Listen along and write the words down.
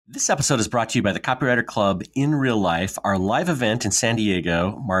This episode is brought to you by the Copywriter Club in Real Life, our live event in San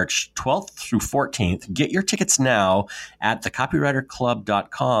Diego, March 12th through 14th. Get your tickets now at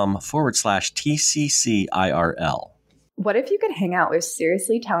thecopywriterclub.com/TCCIRL. What if you could hang out with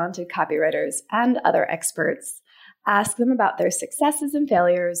seriously talented copywriters and other experts, ask them about their successes and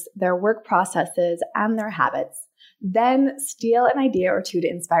failures, their work processes, and their habits, then steal an idea or two to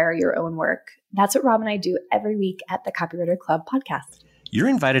inspire your own work? That's what Rob and I do every week at the Copywriter Club podcast. You're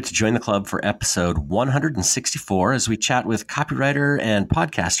invited to join the club for episode 164 as we chat with copywriter and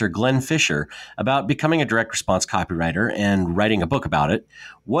podcaster Glenn Fisher about becoming a direct response copywriter and writing a book about it,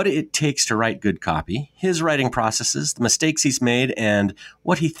 what it takes to write good copy, his writing processes, the mistakes he's made, and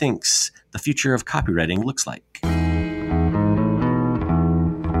what he thinks the future of copywriting looks like.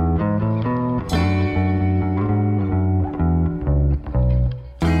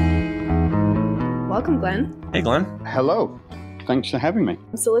 Welcome, Glenn. Hey, Glenn. Hello. Thanks for having me.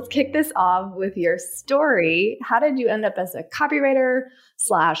 So let's kick this off with your story. How did you end up as a copywriter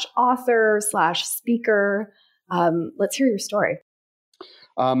 / author / speaker? Let's hear your story.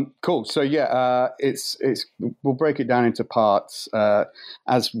 Cool. So it's we'll break it down into parts.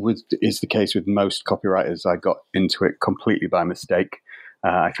 As is the case with most copywriters, I got into it completely by mistake.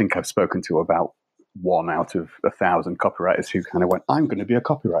 I think I've spoken to about 1 out of 1,000 copywriters who kind of went, I'm going to be a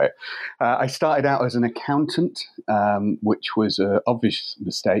copywriter. I started out as an accountant, which was an obvious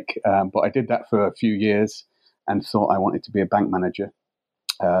mistake, but I did that for a few years and thought I wanted to be a bank manager.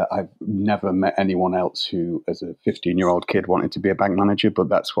 I've never met anyone else who, as a 15-year-old kid, wanted to be a bank manager, but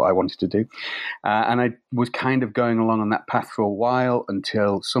that's what I wanted to do. And I was kind of going along on that path for a while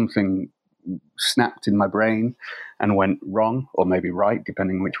until something snapped in my brain and went wrong, or maybe right,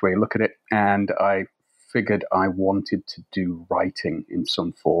 depending which way you look at it. And I figured I wanted to do writing in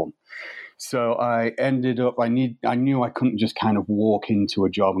some form. So I ended up, I knew I couldn't just kind of walk into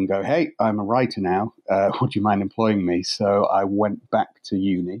a job and go, hey, I'm a writer now. Would you mind employing me? So I went back to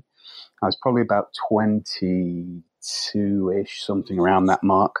uni. I was probably about 22-ish, something around that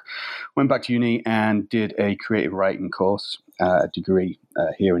mark. Went back to uni and did a creative writing course, a degree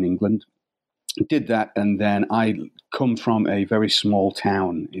here in England. Did that, and then I come from a very small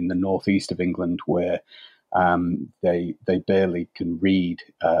town in the northeast of England where they barely can read,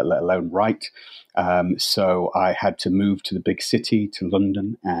 let alone write. So I had to move to the big city, to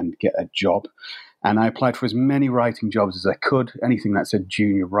London, and get a job. And I applied for as many writing jobs as I could. Anything that said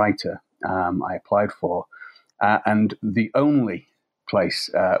junior writer, I applied for. And the only place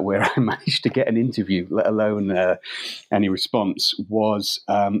where I managed to get an interview, let alone any response, was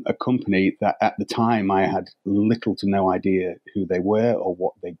a company that at the time I had little to no idea who they were or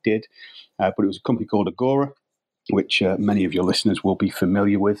what they did. But it was a company called Agora, which many of your listeners will be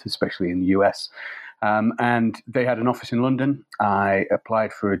familiar with, especially in the US. And they had an office in London. I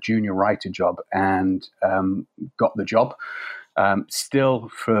applied for a junior writer job and got the job. Still,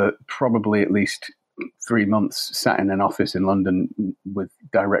 for probably at least 3 months, sat in an office in London with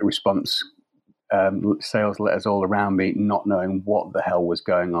direct response sales letters all around me, not knowing what the hell was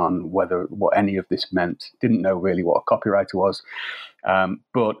going on, what any of this meant. Didn't know really what a copywriter was.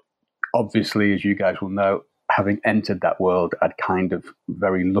 But obviously, as you guys will know, having entered that world, I'd kind of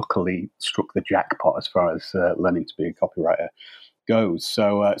very luckily struck the jackpot as far as learning to be a copywriter goes.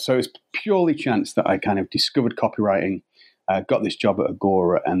 So it's purely chance that I kind of discovered copywriting, got this job at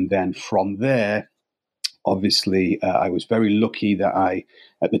Agora, and then from there, obviously, I was very lucky that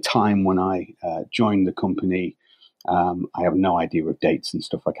at the time when I joined the company, I have no idea of dates and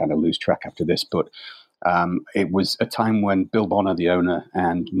stuff. I kind of lose track after this, but it was a time when Bill Bonner, the owner,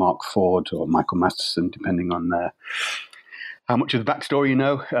 and Mark Ford or Michael Masterson, depending on how much of the backstory you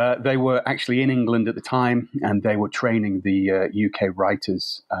know, they were actually in England at the time, and they were training the UK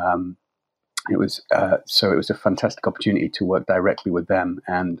writers. It was a fantastic opportunity to work directly with them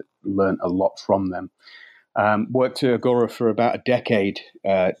and learn a lot from them. Worked at Agora for about a decade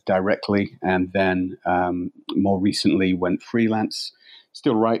directly, and then more recently went freelance.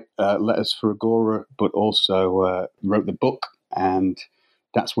 Still write letters for Agora, but also wrote the book, and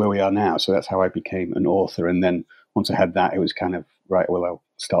that's where we are now. So that's how I became an author. And then once I had that, it was kind of, right, well, I'll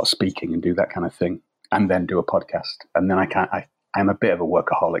start speaking and do that kind of thing, and then do a podcast. And then I'm a bit of a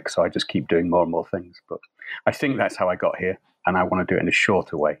workaholic, so I just keep doing more and more things. But I think that's how I got here, and I want to do it in a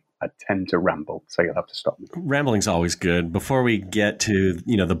shorter way. I tend to ramble, so you'll have to stop me. Rambling's always good. Before we get to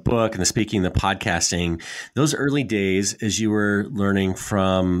the book and the speaking, the podcasting, those early days as you were learning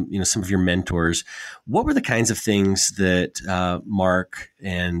from some of your mentors, what were the kinds of things that Mark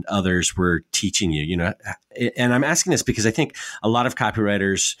and others were teaching you? And I'm asking this because I think a lot of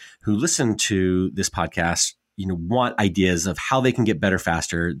copywriters who listen to this podcast want ideas of how they can get better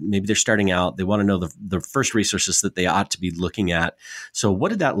faster. Maybe they're starting out. They want to know the first resources that they ought to be looking at. So what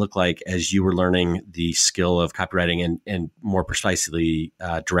did that look like as you were learning the skill of copywriting and more precisely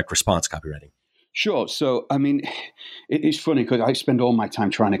direct response copywriting? Sure. So, I mean, it's funny because I spend all my time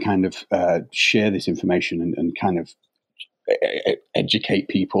trying to kind of share this information and kind of educate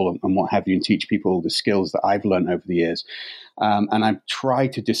people and what have you, and teach people the skills that I've learned over the years. And I try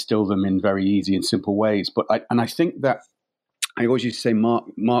to distill them in very easy and simple ways. But I think that I always used to say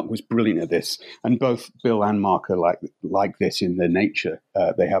Mark was brilliant at this, and both Bill and Mark are like this in their nature.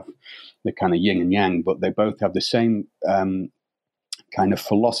 They have the kind of yin and yang, but they both have the same kind of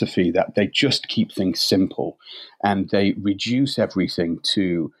philosophy that they just keep things simple and they reduce everything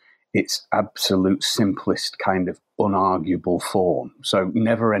to its absolute simplest kind of unarguable form. So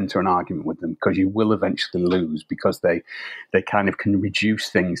never enter an argument with them because you will eventually lose, because they kind of can reduce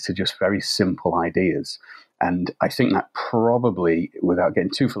things to just very simple ideas. And I think that probably, without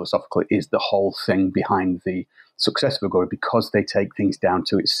getting too philosophical, is the whole thing behind the success of Agora, because they take things down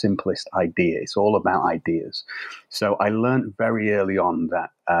to its simplest idea. It's all about ideas. So I learned very early on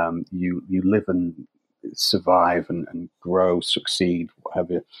that you live and survive and grow, succeed,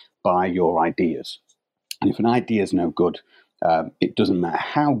 whatever, by your ideas. And if an idea is no good, it doesn't matter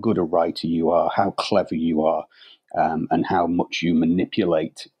how good a writer you are, how clever you are, and how much you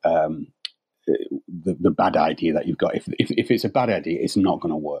manipulate the bad idea that you've got. If it's a bad idea, it's not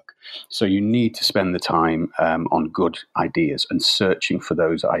going to work. So you need to spend the time on good ideas and searching for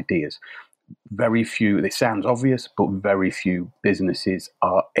those ideas. Very few, it sounds obvious, but very few businesses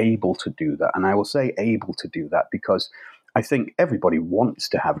are able to do that. And I will say able to do that because I think everybody wants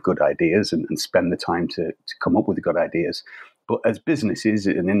to have good ideas and spend the time to come up with the good ideas. But as businesses,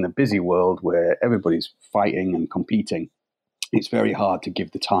 and in the busy world where everybody's fighting and competing, it's very hard to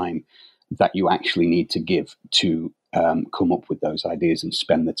give the time that you actually need to give to come up with those ideas and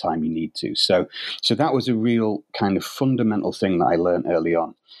spend the time you need to. So that was a real kind of fundamental thing that I learned early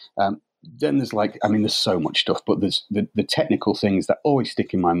on. Then there's so much stuff, but there's the technical things that always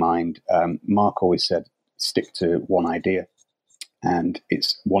stick in my mind. Mark always said, stick to one idea. And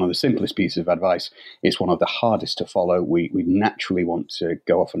it's one of the simplest pieces of advice. It's one of the hardest to follow. We naturally want to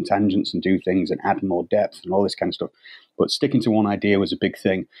go off on tangents and do things and add more depth and all this kind of stuff. But sticking to one idea was a big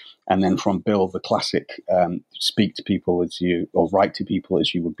thing. And then from Bill, the classic, speak to people or write to people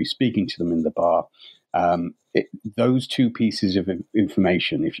as you would be speaking to them in the bar. Those two pieces of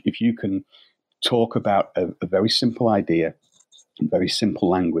information, if you can talk about a very simple idea, very simple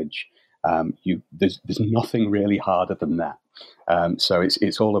language, there's nothing really harder than that. So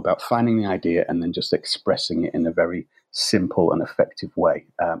it's all about finding the idea and then just expressing it in a very simple and effective way.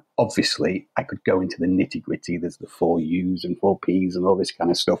 Obviously, I could go into the nitty-gritty. There's the 4 U's and 4 P's and all this kind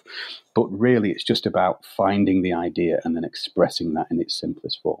of stuff. But really, it's just about finding the idea and then expressing that in its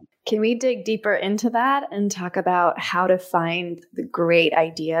simplest form. Can we dig deeper into that and talk about how to find the great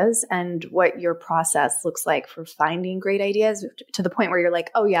ideas and what your process looks like for finding great ideas to the point where you're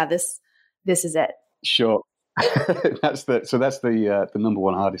like, oh yeah, this is it? Sure. That's the number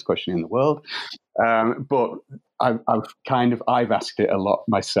one hardest question in the world. But I've asked it a lot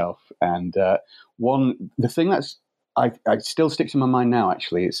myself. And the thing that's I still sticks in my mind now,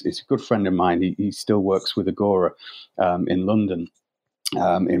 actually, it's a good friend of mine. He still works with Agora in London,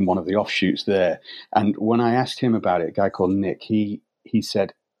 in one of the offshoots there. And when I asked him about it, a guy called Nick, he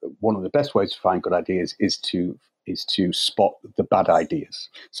said one of the best ways to find good ideas is to spot the bad ideas.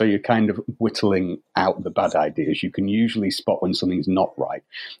 So you're kind of whittling out the bad ideas. You can usually spot when something's not right.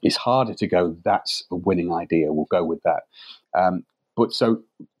 It's harder to go, that's a winning idea, we'll go with that. But so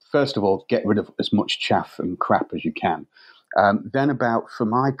first of all, get rid of as much chaff and crap as you can. Then for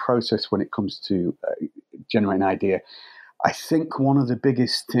my process when it comes to generating an idea, I think one of the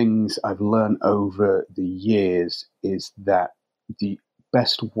biggest things I've learned over the years is that the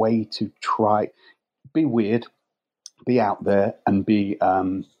best way to be weird, be out there, and be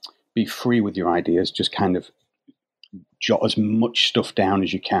free with your ideas. Just kind of jot as much stuff down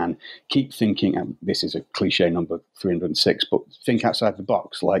as you can. Keep thinking, and this is a cliche number 306, but think outside the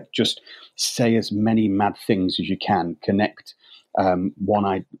box. Like, just say as many mad things as you can. Connect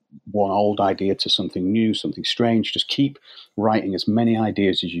one old idea to something new, something strange. Just keep writing as many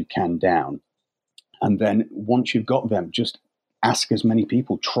ideas as you can down. And then once you've got them, just ask as many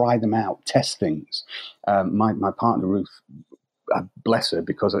people, try them out, test things. My partner, Ruth, bless her,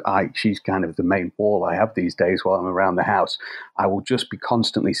 because she's kind of the main wall I have these days while I'm around the house. I will just be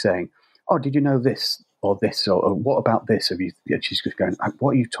constantly saying, oh, did you know this or this? Or what about this? And she's just going,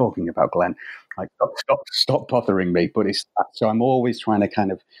 what are you talking about, Glenn? Like, stop bothering me. But so I'm always trying to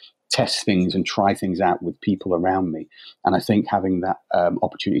kind of test things and try things out with people around me. And I think having that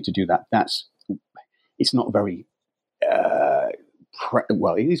opportunity to do that, it's not very,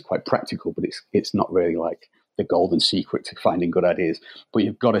 well, it is quite practical, but it's not really like the golden secret to finding good ideas. But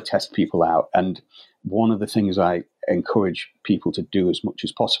you've got to test people out. And one of the things I encourage people to do as much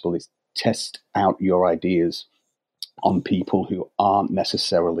as possible is test out your ideas on people who aren't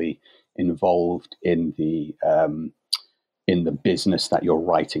necessarily involved in the business that you're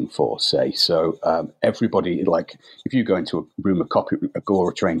writing for, say. So everybody, like if you go into a room of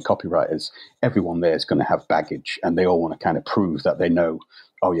Agora trained copywriters, everyone there is going to have baggage, and they all want to kind of prove that they know,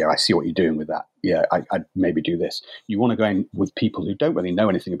 oh yeah, I see what you're doing with that. Yeah, I'd maybe do this. You want to go in with people who don't really know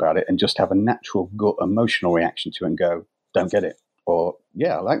anything about it and just have a natural gut emotional reaction to it and go, don't get it. Or,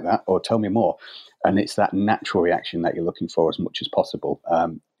 yeah, I like that. Or tell me more. And it's that natural reaction that you're looking for as much as possible.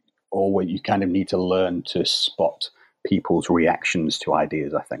 Or where you kind of need to learn to spot people's reactions to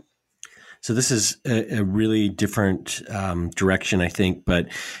ideas, I think. So this is a really different direction, I think, but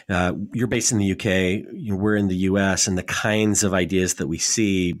you're based in the UK, we're in the US, and the kinds of ideas that we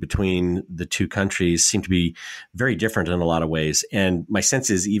see between the two countries seem to be very different in a lot of ways. And my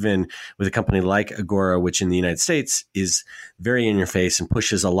sense is even with a company like Agora, which in the United States is very in your face and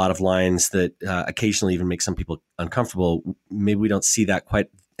pushes a lot of lines that occasionally even make some people uncomfortable, maybe we don't see that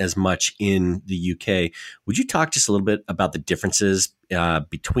quite as much in the UK. Would you talk just a little bit about the differences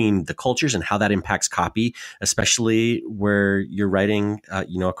between the cultures and how that impacts copy, especially where you're writing,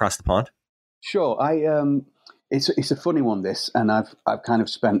 across the pond? Sure. It's a funny one, this, and I've kind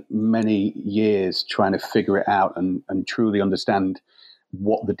of spent many years trying to figure it out and truly understand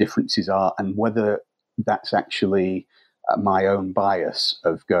what the differences are and whether that's actually my own bias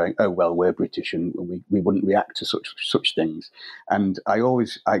of going, oh, well, we're British and we wouldn't react to such things. And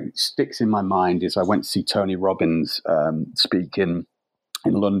sticks in my mind is I went to see Tony Robbins speak in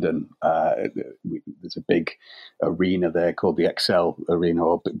London. There's a big arena there called the Excel Arena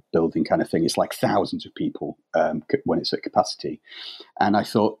or building kind of thing. It's like thousands of people when it's at capacity. And I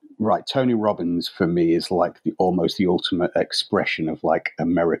thought, right, Tony Robbins for me is like almost the ultimate expression of like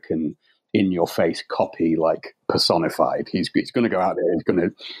American in-your-face copy, like personified. He's going to go out there, he's going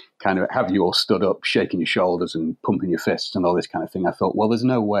to kind of have you all stood up, shaking your shoulders and pumping your fists and all this kind of thing. I thought, well, there's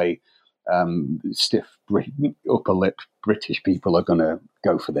no way stiff upper lip British people are going to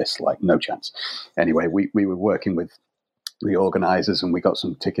go for this, like no chance. Anyway, we were working with the organisers and we got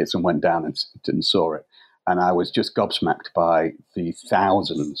some tickets and went down and saw it. And I was just gobsmacked by the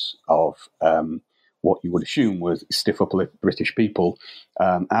thousands of what you would assume was stiff upper lip British people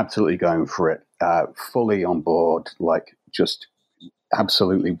absolutely going for it, fully on board, like just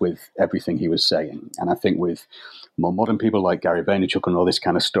absolutely with everything he was saying. And I think with more modern people like Gary Vaynerchuk and all this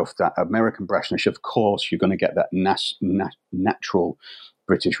kind of stuff, that American brashness, of course, you're going to get that natural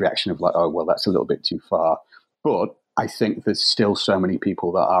British reaction of like, oh, well, that's a little bit too far. But I think there's still so many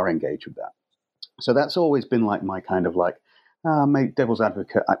people that are engaged with that. So that's always been like my kind of like, devil's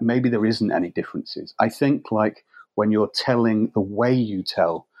advocate, maybe there isn't any differences. I think like when you're telling the way you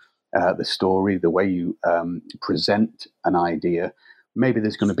tell the story, the way you present an idea, maybe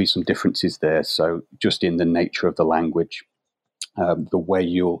there's going to be some differences there. So just in the nature of the language, the way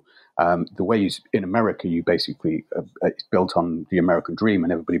you in America, you basically it's built on the American dream,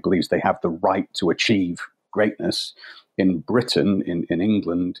 and everybody believes they have the right to achieve greatness. In Britain, in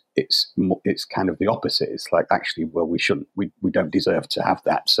England, it's kind of the opposite. It's like, actually, well, we shouldn't, we don't deserve to have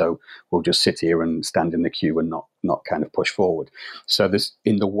that. So we'll just sit here and stand in the queue and not kind of push forward. So there's,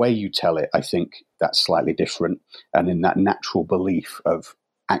 in the way you tell it, I think that's slightly different. And in that natural belief of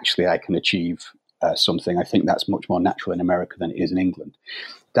actually I can achieve something, I think that's much more natural in America than it is in England.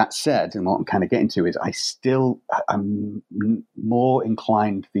 That said, and what I'm kind of getting to is I'm more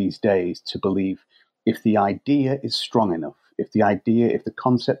inclined these days to believe if the idea is strong enough, if the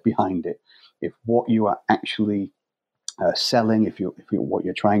concept behind it, if what you are actually selling, if what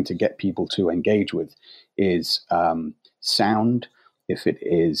you're trying to get people to engage with is sound, if it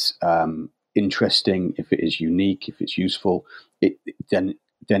is interesting, if it is unique, if it's useful, then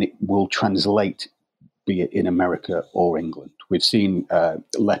it will translate, be it in America or England. We've seen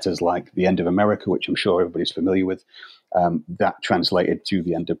letters like The End of America, which I'm sure everybody's familiar with. That translated to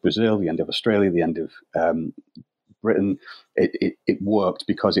the end of Brazil, the end of Australia, the end of Britain. It worked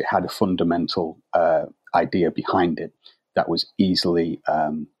because it had a fundamental idea behind it that was easily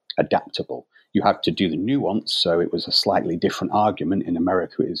adaptable. You had to do the nuance, so it was a slightly different argument. In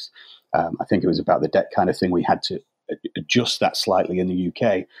America, I think it was about the debt kind of thing. We had to adjust that slightly in the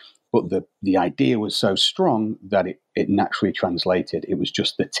UK, but the idea was so strong that it naturally translated. It was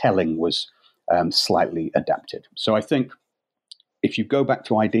just the telling was slightly adapted. So I think if you go back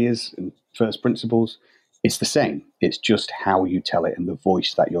to ideas and first principles, it's the same. It's just how you tell it and the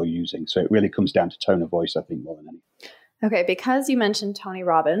voice that you're using. So it really comes down to tone of voice, I think, more than anything. Okay, because you mentioned Tony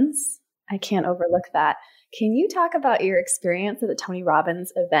Robbins, I can't overlook that. Can you talk about your experience at the Tony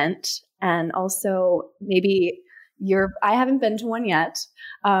Robbins event, and also maybe I haven't been to one yet,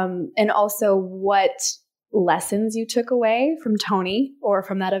 and also what lessons you took away from Tony or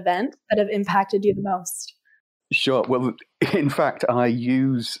from that event that have impacted you the most? Sure. Well, in fact, I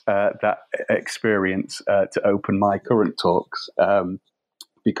use that experience to open my current talks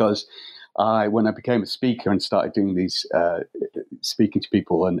because when I became a speaker and started doing these, speaking to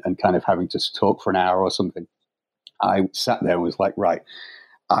people and kind of having to talk for an hour or something, I sat there and was like, right,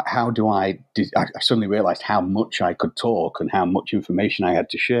 how do I suddenly realized how much I could talk and how much information I had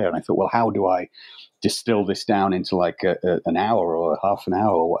to share. And I thought, well, how do I distill this down into like an hour or half an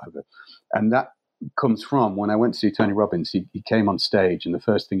hour or whatever? And that comes from when I went to see Tony Robbins. He came on stage, and the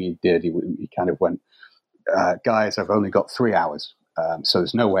first thing he did, he kind of went, guys, I've only got 3 hours. So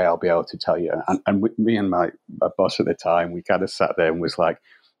there's no way I'll be able to tell you. And me and my boss at the time, we kind of sat there and was like,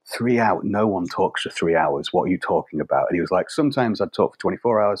 3 hours? No one talks for 3 hours. What are you talking about? And he was like, sometimes I'd talk for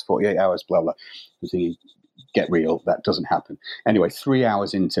 24 hours, 48 hours, blah, blah. I was thinking, get real. That doesn't happen. Anyway, 3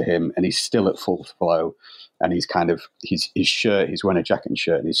 hours into him, and he's still at full flow. And he's kind of, his shirt, he's wearing a jacket and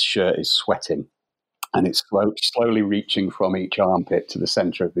shirt, and his shirt is sweating. And it's slowly reaching from each armpit to the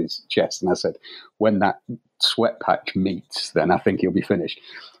center of his chest. And I said, when that sweat patch meets, then I think he'll be finished.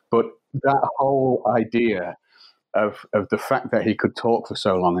 But that whole idea of the fact that he could talk for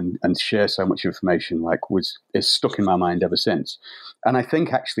so long and share so much information is stuck in my mind ever since. And I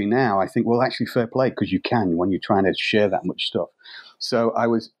think actually now, well, actually fair play, because you can when you're trying to share that much stuff. So I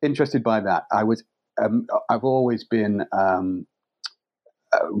was interested by that. I've always been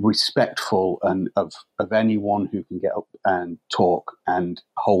respectful of anyone who can get up and talk and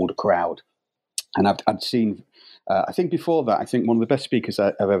hold a crowd. And I'd seen, I think before that, I think one of the best speakers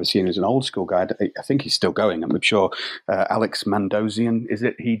I've ever seen is an old school guy. I think he's still going, I'm sure. Alex Mandossian, is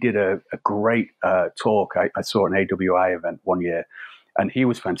it? He did a great talk. I saw an AWI event one year, and he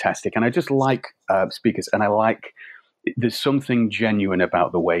was fantastic. And I just like speakers, and there's something genuine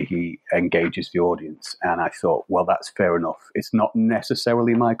about the way he engages the audience. And I thought, well, that's fair enough. It's not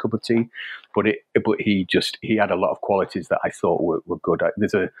necessarily my cup of tea, but he had a lot of qualities that I thought were good.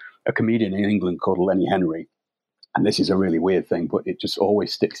 There's a comedian in England called Lenny Henry, and this is a really weird thing, but it just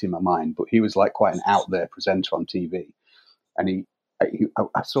always sticks in my mind. But he was like quite an out there presenter on TV. And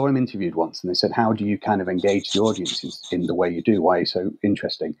I saw him interviewed once, and they said, how do you kind of engage the audience in the way you do? Why are you so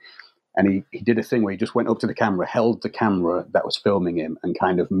interesting? And he did a thing where he just went up to the camera, held the camera that was filming him, and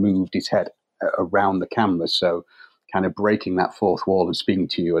kind of moved his head around the camera. So kind of breaking that fourth wall and speaking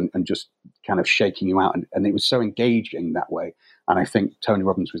to you and just kind of shaking you out. And it was so engaging that way. And I think Tony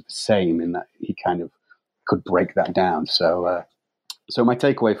Robbins was the same in that he kind of could break that down. So my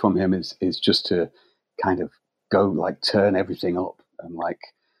takeaway from him is just to kind of go turn everything up and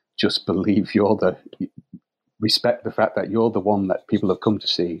just believe respect the fact that you're the one that people have come to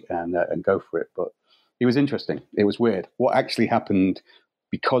see and go for it. But it was interesting. It was weird. What actually happened,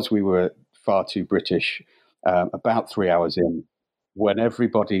 because we were far too British, about 3 hours in, when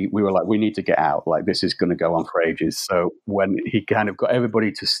we were like, we need to get out. This is going to go on for ages. So when he kind of got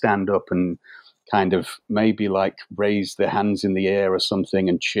everybody to stand up and kind of maybe raise their hands in the air or something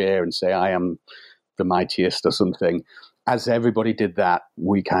and cheer and say, I am the mightiest or something. As everybody did that,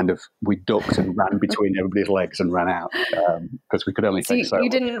 we ducked and ran between everybody's legs and ran out because we could only take so. You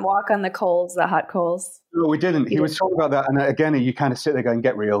didn't walk on the hot coals. No, we didn't. He was talking about that, and again, you kind of sit there going,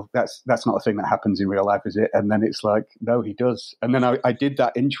 "Get real." That's not a thing that happens in real life, is it? And then it's like, no, he does. And then I did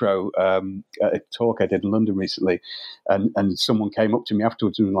that intro at a talk I did in London recently, and someone came up to me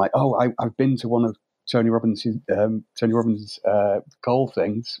afterwards and was like, "Oh, I've been to one of Tony Robbins' goal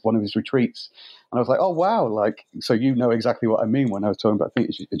things, one of his retreats." And I was like, "Oh wow!" So you know exactly what I mean when I was talking about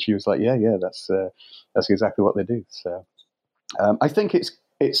things. And she was like, "Yeah, that's exactly what they do." So I think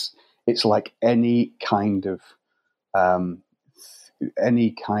it's like any kind of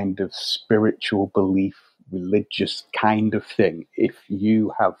spiritual belief, religious kind of thing. If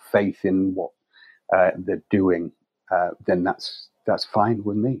you have faith in what they're doing, then that's fine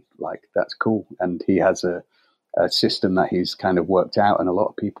with me. That's cool. And he has a system that he's kind of worked out, and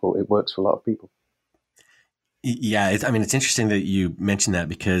it works for a lot of people. Yeah, it's interesting that you mentioned that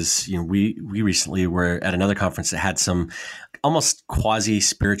because we recently were at another conference that had some almost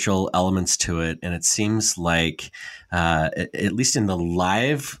quasi-spiritual elements to it, and it seems like at least in the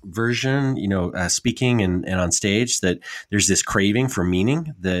live version, speaking and on stage, that there's this craving for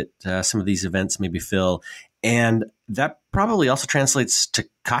meaning that some of these events maybe fill. And that probably also translates to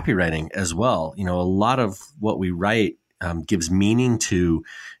copywriting as well. A lot of what we write gives meaning to,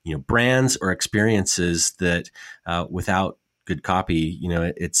 brands or experiences that without good copy,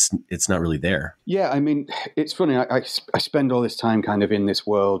 it's not really there. Yeah, I mean, it's funny. I spend all this time kind of in this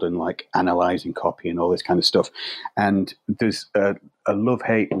world and like analyzing copy and all this kind of stuff. And there's a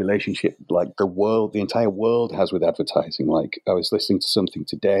love-hate relationship like the entire world has with advertising. Like I was listening to something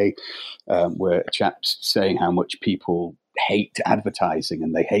today where a chap's saying how much people hate advertising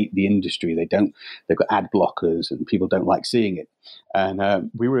and they hate the industry. They've got ad blockers and people don't like seeing it.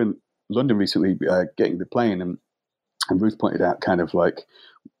 And we were in London recently getting the plane, and Ruth pointed out kind of like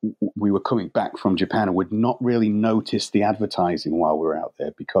we were coming back from Japan and would not really notice the advertising while we were out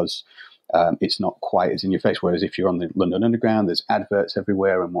there because it's not quite as in your face. Whereas if you're on the London Underground, there's adverts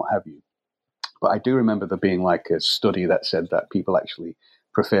everywhere and what have you. But I do remember there being like a study that said that people actually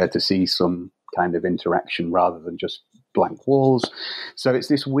prefer to see some kind of interaction rather than just blank walls. So it's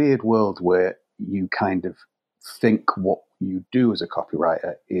this weird world where you kind of think what you do as a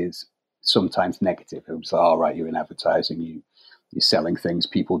copywriter is sometimes negative. It's like, all right, you're in advertising, you're selling things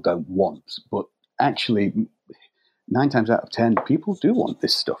people don't want. But actually, 9 times out of 10, people do want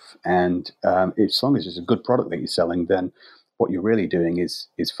this stuff. And as long as it's a good product that you're selling, then what you're really doing is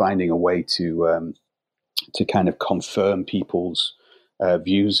finding a way to kind of confirm people's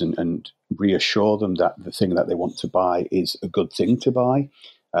views and reassure them that the thing that they want to buy is a good thing to buy.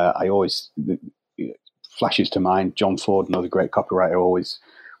 I always flashes to mind John Ford, another great copywriter, always.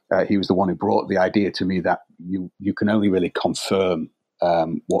 He was the one who brought the idea to me that you can only really confirm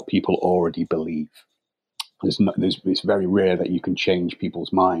what people already believe. It's very rare that you can change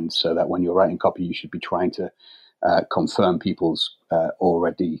people's minds, so that when you're writing copy, you should be trying to confirm people's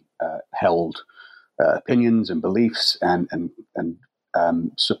already held opinions and beliefs and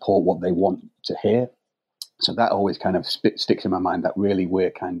support what they want to hear. So that always kind of sticks in my mind, that really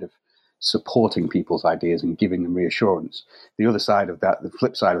we're kind of supporting people's ideas and giving them reassurance. The other side of that, the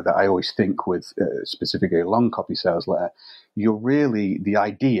flip side of that, I always think with specifically a long copy sales letter, the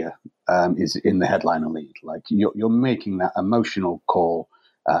idea is in the headline and lead. Like you're making that emotional call.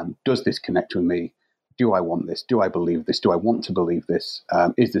 Does this connect with me? Do I want this? Do I believe this? Do I want to believe this?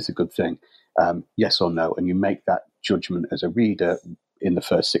 Is this a good thing? Yes or no? And you make that judgment as a reader in the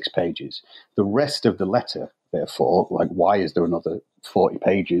first 6 pages. The rest of the letter, therefore, like why is there another 40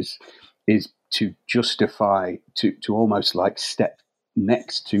 pages, is to justify, to almost like step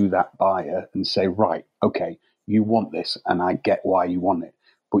next to that buyer and say, right, okay, you want this and I get why you want it,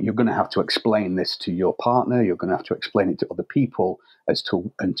 but you're going to have to explain this to your partner. You're going to have to explain it to other people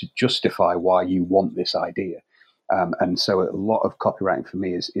and to justify why you want this idea. And so a lot of copywriting for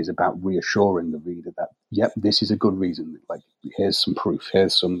me is about reassuring the reader that, yep, this is a good reason. Like, here's some proof,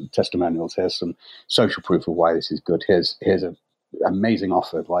 here's some testimonials, here's some social proof of why this is good. Here's an amazing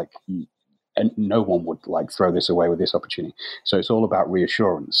offer. Like, and no one would like throw this away with this opportunity. So it's all about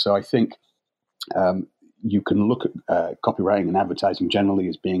reassurance. So I think you can look at copywriting and advertising generally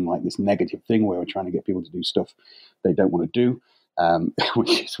as being like this negative thing where we're trying to get people to do stuff they don't want to do.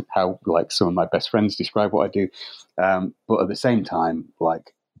 Which is how like some of my best friends describe what I do. But at the same time,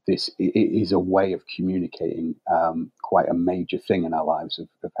 like this it is a way of communicating quite a major thing in our lives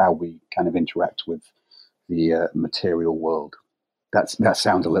of how we kind of interact with the material world. That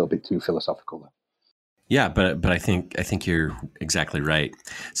sounds a little bit too philosophical, though. Yeah, but I think you're exactly right.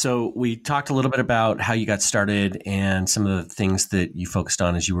 So we talked a little bit about how you got started and some of the things that you focused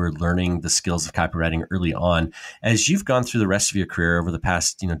on as you were learning the skills of copywriting early on. As you've gone through the rest of your career over the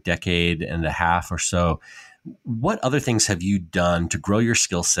past, decade and a half or so, what other things have you done to grow your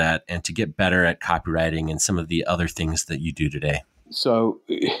skill set and to get better at copywriting and some of the other things that you do today? So,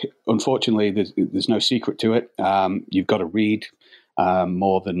 unfortunately, there's no secret to it. You've got to read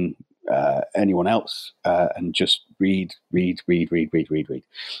more than anyone else, and just read. The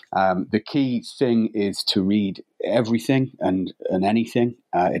key thing is to read everything and anything.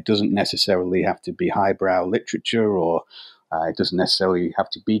 It doesn't necessarily have to be highbrow literature, or it doesn't necessarily have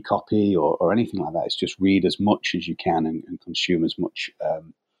to be copy or anything like that. It's just read as much as you can and consume as much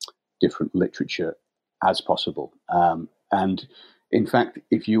different literature as possible. And in fact,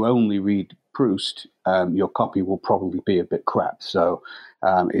 if you only read Proust, your copy will probably be a bit crap. So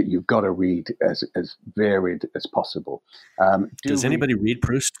you've got to read as varied as possible. Does anybody read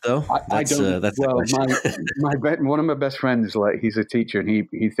Proust, though? I don't. That's well, one of my best friends, like he's a teacher, and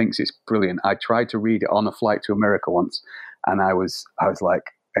he thinks it's brilliant. I tried to read it on a flight to America once, and I was like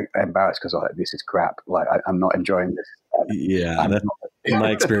embarrassed because I was like, this is crap. Like I'm not enjoying this. Yeah, that's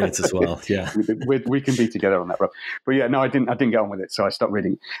my experience as well. Yeah. we can be together on that, bro. But yeah, no, I didn't get on with it, so I stopped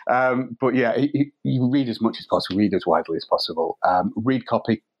reading. But yeah, you read as much as possible, read as widely as possible. Read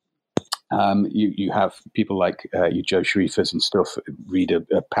copy. You have people like you Joe Shreifers and stuff read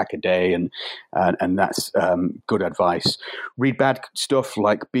a pack a day, and that's good advice. Read bad stuff,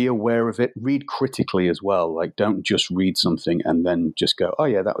 like be aware of it. Read critically as well. Like don't just read something and then just go, oh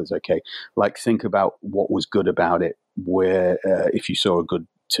yeah, that was okay. Like think about what was good about it. Where if you saw a good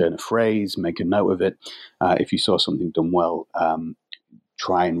turn of phrase, make a note of it. If you saw something done well,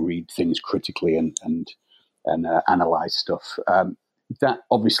 try and read things critically and analyze stuff. That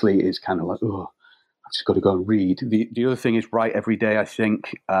obviously is kind of like, oh, I've just got to go and read. The other thing is write every day. I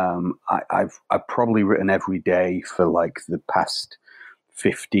think I've probably written every day for like the past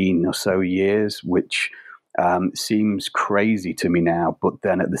 15 or so years, which seems crazy to me now. But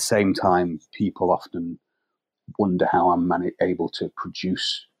then at the same time, people often wonder how I'm able to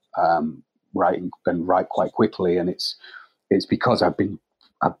produce writing and write quite quickly, and it's because I've been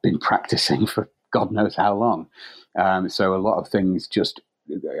practicing for God knows how long. So a lot of things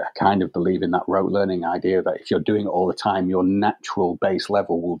I kind of believe in that rote learning idea that if you're doing it all the time, your natural base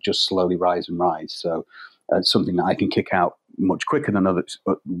level will just slowly rise and rise. So something that I can kick out much quicker than others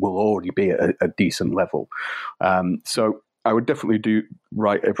will already be at a decent level. So I would definitely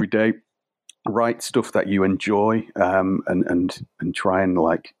write every day. Write stuff that you enjoy, and try and,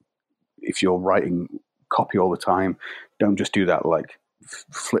 like, if you're writing copy all the time, don't just do that, like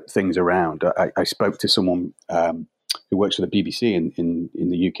flip things around. I spoke to someone who works for the BBC in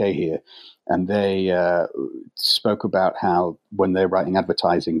the UK here, and they spoke about how when they're writing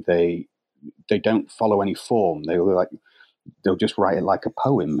advertising, they don't follow any form. They'll just write it like a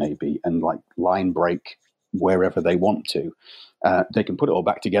poem maybe, and like line break wherever they want to. They can put it all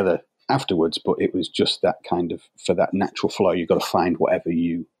back together afterwards, but it was just that kind of, for that natural flow, you've got to find whatever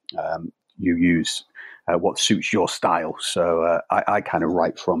you use, what suits your style. So I kind of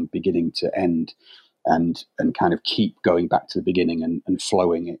write from beginning to end, and kind of keep going back to the beginning and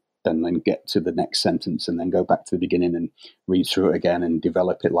flowing it, and then get to the next sentence and then go back to the beginning and read through it again and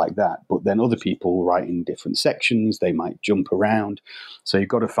develop it like that. But then other people write in different sections, they might jump around. So you've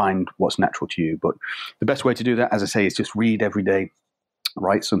got to find what's natural to you. But the best way to do that, as I say, is just read every day,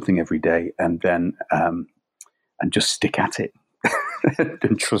 write something every day, and then and just stick at it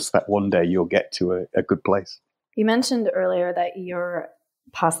and trust that one day you'll get to a good place. You mentioned earlier that you're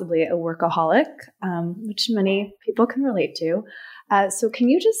possibly a workaholic, which many people can relate to. So can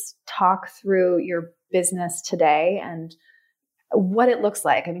you just talk through your business today and what it looks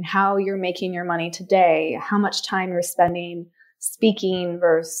like? I mean, how you're making your money today, how much time you're spending speaking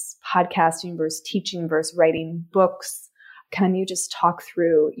versus podcasting versus teaching versus writing books. Can you just talk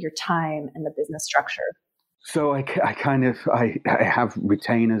through your time and the business structure? So I have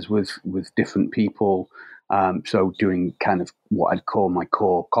retainers with different people. So doing kind of what I'd call my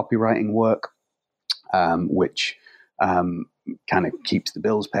core copywriting work, which kind of keeps the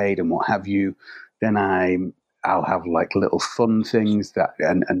bills paid and what have you. Then I'll have like little fun things that,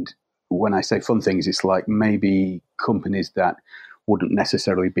 and when I say fun things, it's like maybe companies that wouldn't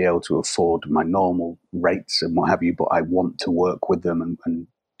necessarily be able to afford my normal rates and what have you, but I want to work with them and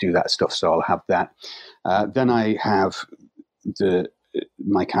do that stuff. So I'll have that. Then I have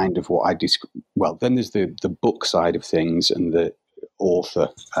my kind of what I well, then there's the book side of things and the author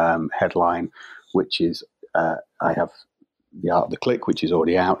headline, which is I have The Art of the Click, which is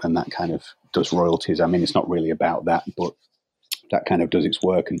already out, and that kind of does royalties. I mean, it's not really about that, but that kind of does its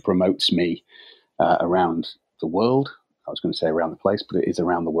work and promotes me around the world. I was going to say around the place, but it is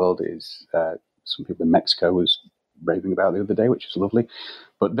around the world. It is some people in Mexico was raving about the other day, which is lovely.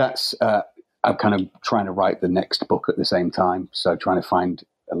 But that's I'm kind of trying to write the next book at the same time, so trying to find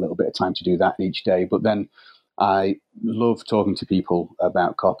a little bit of time to do that each day. But then I love talking to people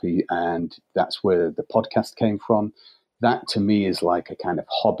about copy, and that's where the podcast came from. That to me is like a kind of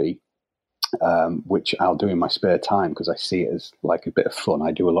hobby, which I'll do in my spare time because I see it as like a bit of fun.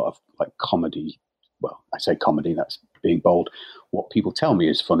 I do a lot of like comedy. Well, I say comedy, that's being bold. What people tell me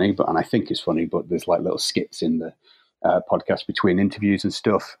is funny, and I think is funny, but there's like little skits in the podcast between interviews and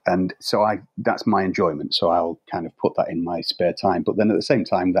stuff. And so that's my enjoyment. So I'll kind of put that in my spare time. But then at the same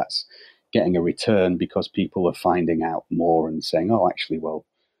time, that's getting a return because people are finding out more and saying, oh, actually, well,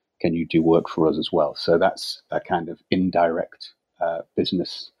 can you do work for us as well? So that's a kind of indirect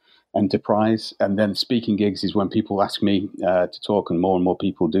business enterprise. And then speaking gigs is when people ask me to talk, and more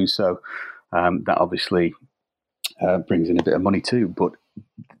people do so. That obviously brings in a bit of money too. But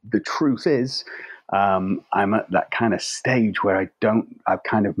the truth is, I'm at that kind of stage where I've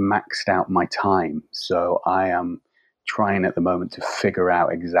kind of maxed out my time. So I am trying at the moment to figure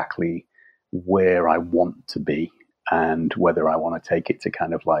out exactly where I want to be and whether I want to take it to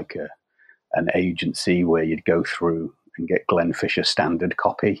kind of like an agency where you'd go through and get Glenn Fisher standard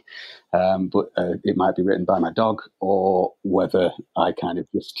copy, but it might be written by my dog, or whether I kind of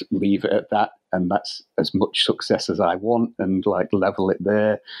just leave it at that, and that's as much success as I want, and like level it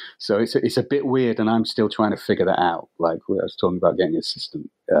there. So it's a bit weird, and I'm still trying to figure that out. Like I was talking about getting an assistant,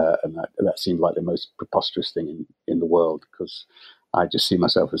 and that seemed like the most preposterous thing in the world, because I just see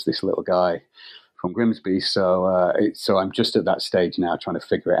myself as this little guy from Grimsby. So I'm just at that stage now, trying to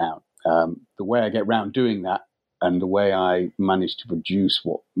figure it out. The way I get round doing that, and the way I manage to produce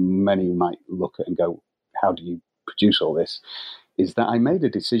what many might look at and go, how do you produce all this, is that I made a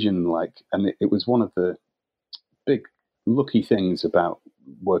decision, and it was one of the big lucky things about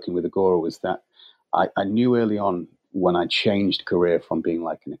working with Agora, was that I knew early on, when I changed career from being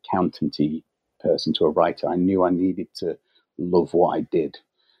like an accountancy person to a writer, I knew I needed to love what I did.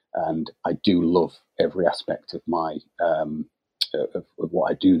 And I do love every aspect of my of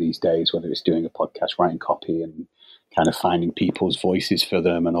what I do these days, whether it's doing a podcast, writing copy, and kind of finding people's voices for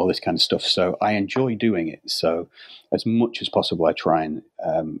them and all this kind of stuff. So I enjoy doing it. So as much as possible, I try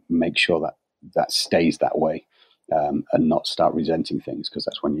and make sure that stays that way, and not start resenting things, because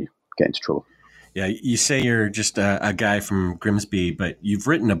that's when you get into trouble. Yeah, you say you're just a guy from Grimsby, but you've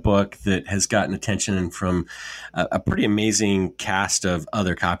written a book that has gotten attention from a pretty amazing cast of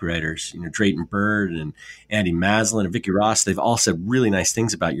other copywriters. You know, Drayton Bird and Andy Maslin and Vicky Ross. They've all said really nice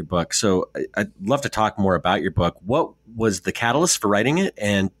things about your book. So I'd love to talk more about your book. What was the catalyst for writing it?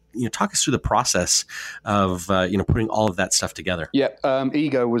 And talk us through the process of putting all of that stuff together. Yeah,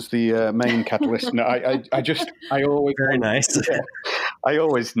 ego was the main catalyst. No, I always very nice. Yeah, I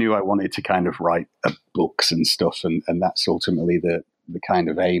always knew I wanted to kind of write books and stuff, and that's ultimately the kind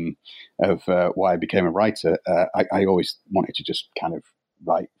of aim of why I became a writer. I always wanted to just kind of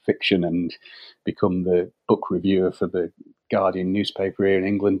write fiction and become the book reviewer for the Guardian newspaper here in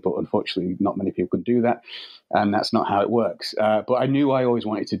England, but unfortunately not many people can do that, and that's not how it works. But I knew I always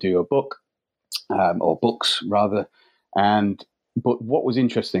wanted to do a book, or books rather. But what was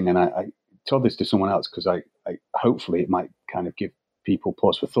interesting, and I told this to someone else, because I hopefully it might kind of give people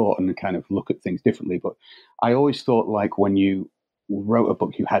pause for thought and kind of look at things differently. But I always thought, like, when you wrote a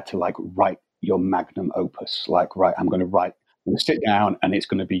book, you had to like write your magnum opus. Like, right, I'm going to sit down and it's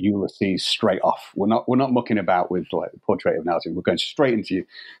going to be Ulysses straight off. We're not mucking about with like the portrait of narrative. We're going straight into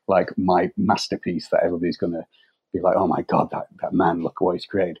like my masterpiece that everybody's going to be like, oh my God, that man, look what he's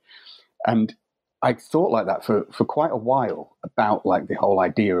created. And I thought like that for quite a while about like the whole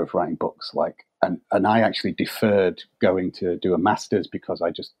idea of writing books. Like, and I actually deferred going to do a master's because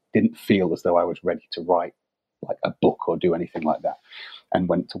I just didn't feel as though I was ready to write like a book or do anything like that, and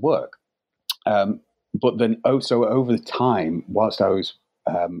went to work. But then also over the time, whilst I was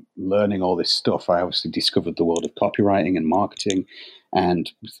learning all this stuff, I obviously discovered the world of copywriting and marketing,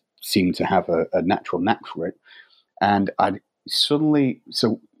 and seemed to have a natural knack for it. And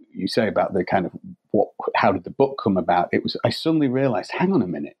so you say about the kind of how did the book come about? I suddenly realized, hang on a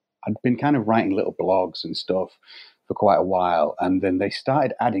minute, I'd been kind of writing little blogs and stuff for quite a while, and then they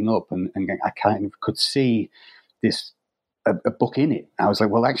started adding up, and I kind of could see this a book in it. I was like,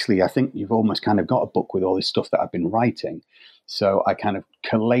 well, actually, I think you've almost kind of got a book with all this stuff that I've been writing. So I kind of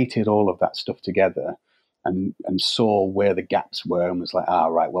collated all of that stuff together and saw where the gaps were, and was like,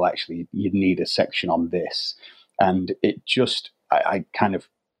 right, well, actually, you'd need a section on this. And it just, I kind of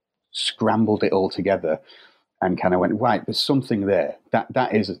scrambled it all together and kind of went, right, there's something there.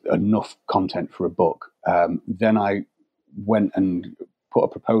 That is enough content for a book. Then I went and put a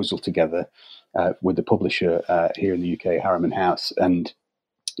proposal together with the publisher here in the UK, Harriman House, and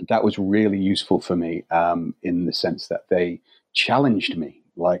that was really useful for me in the sense that they challenged me.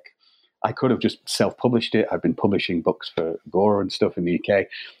 Like, I could have just self-published it. I've been publishing books for Agora and stuff in the UK,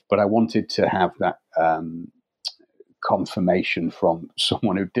 but I wanted to have that confirmation from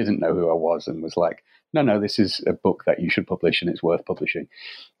someone who didn't know who I was and was like, no, this is a book that you should publish and it's worth publishing.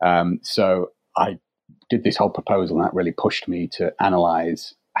 So I did this whole proposal, and that really pushed me to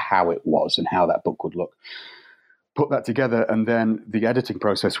analyze how it was and how that book would look. Put that together, and then the editing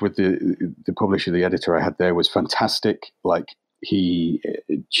process with the publisher, the editor I had there, was fantastic. Like, he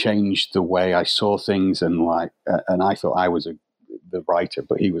changed the way I saw things, and I thought I was the writer,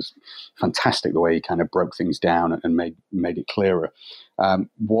 but he was fantastic the way he kind of broke things down and made it clearer.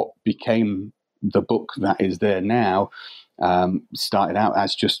 What became the book that is there now started out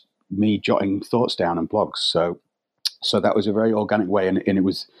as just me jotting thoughts down and blogs. So that was a very organic way, and it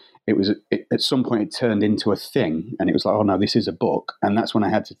was at some point it turned into a thing, and it was like, oh no, this is a book. And that's when I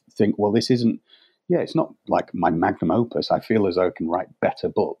had to think, well, this isn't, yeah, it's not like my magnum opus. I feel as though I can write better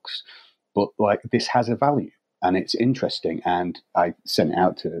books, but like this has a value and it's interesting. And I sent it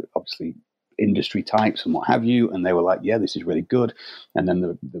out to obviously industry types and what have you, and they were like, yeah, this is really good. And then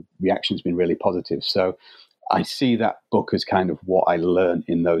the reaction's been really positive. So I see that book as kind of what I learned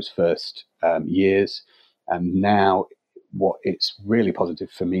in those first years. And now what it's really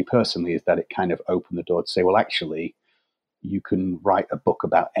positive for me personally is that it kind of opened the door to say, well, actually, you can write a book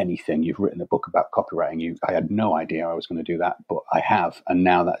about anything. You've written a book about copywriting. I had no idea I was going to do that, but I have. And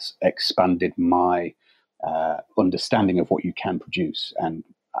now that's expanded my understanding of what you can produce. And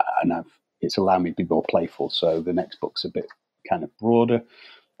it's allowed me to be more playful. So the next book's a bit kind of broader.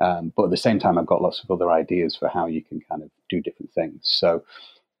 But at the same time, I've got lots of other ideas for how you can kind of do different things. So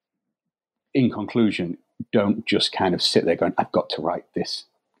in conclusion, don't just kind of sit there going, I've got to write this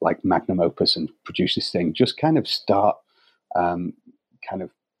like magnum opus and produce this thing. Just kind of start kind of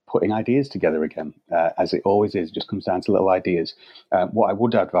putting ideas together again. As it always is, it just comes down to little ideas. What I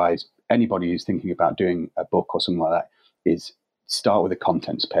would advise anybody who's thinking about doing a book or something like that is start with a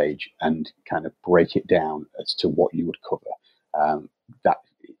contents page and kind of break it down as to what you would cover. That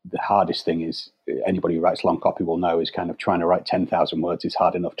the hardest thing is, anybody who writes long copy will know, is kind of trying to write 10,000 words is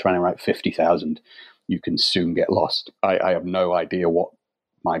hard enough. Trying to write 50,000, you can soon get lost. I have no idea what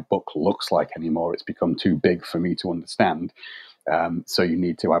my book looks like anymore. It's become too big for me to understand. So you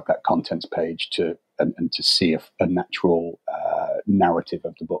need to have that contents page to see a natural narrative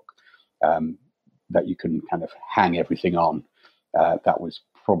of the book that you can kind of hang everything on. That was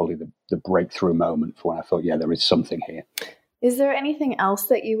probably the breakthrough moment for when I thought, yeah, there is something here. Is there anything else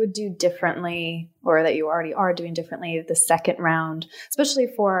that you would do differently, or that you already are doing differently the second round, especially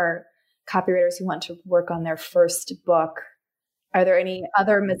for copywriters who want to work on their first book? Are there any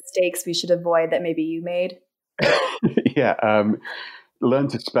other mistakes we should avoid that maybe you made? Yeah, learn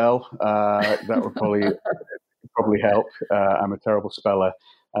to spell. That would probably help. I'm a terrible speller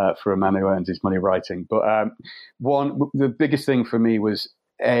for a man who earns his money writing. But the biggest thing for me was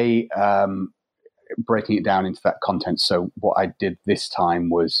breaking it down into that content. So what I did this time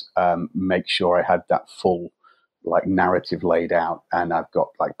was make sure I had that full like narrative laid out, and I've got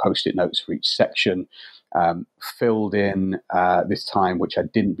like post-it notes for each section. Filled in this time, which I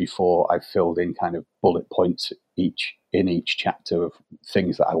didn't before. I filled in kind of bullet points in each chapter of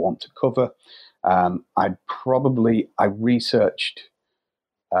things that I want to cover. I researched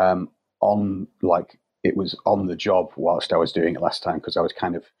on like it was on the job whilst I was doing it last time, because I was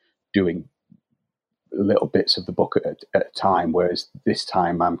kind of doing little bits of the book at a time, whereas this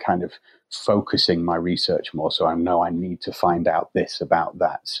time I'm kind of focusing my research more. So I know I need to find out this about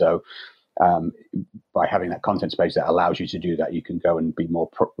that. So by having that content page that allows you to do that, you can go and be more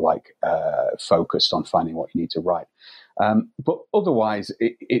focused on finding what you need to write. But otherwise,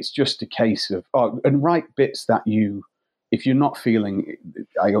 it's just a case of and write bits that if you're not feeling.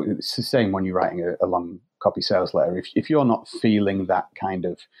 It's the same when you're writing a long copy sales letter. If you're not feeling that kind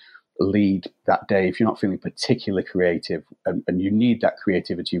of lead that day, if you're not feeling particularly creative, and you need that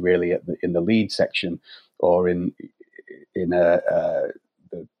creativity really in the lead section or in the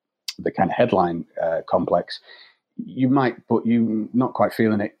kind of headline complex, you might, but you're not quite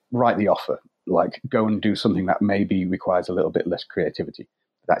feeling it, write the offer. Like, go and do something that maybe requires a little bit less creativity.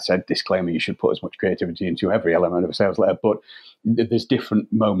 That said, disclaimer, you should put as much creativity into every element of a sales letter, but there's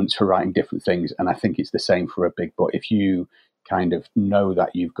different moments for writing different things, and I think it's the same for a big book. If you kind of know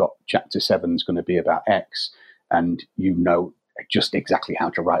that you've got chapter 7 is going to be about X, and you know just exactly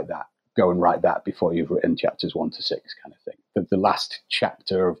how to write that, go and write that before you've written chapters 1 to 6 kind of thing. The last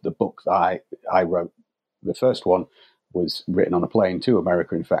chapter of the book that I wrote, the first one, was written on a plane to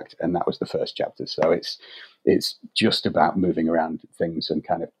America, in fact, and that was the first chapter. So it's just about moving around things and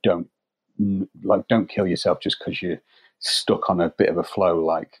kind of don't kill yourself just because you're stuck on a bit of a flow.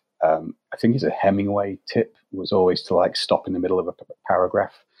 Like I think it's a Hemingway tip was always to like stop in the middle of a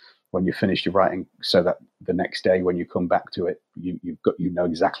paragraph when you finish your writing, so that the next day when you come back to it, you know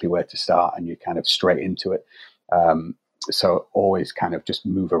exactly where to start and you're kind of straight into it. So always kind of just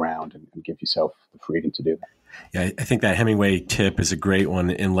move around and give yourself the freedom to do that. Yeah, I think that Hemingway tip is a great one,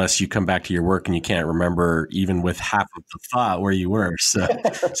 unless you come back to your work and you can't remember even with half of the thought where you were. So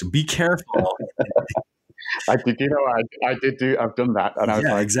be careful. I've done that. And I was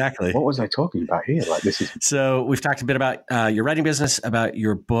like, exactly. What was I talking about here? Like, this is. So we've talked a bit about your writing business, about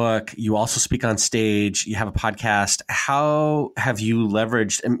your book. You also speak on stage. You have a podcast. How have you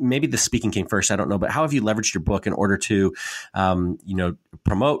leveraged, and maybe the speaking came first, I don't know, but how have you leveraged your book in order to,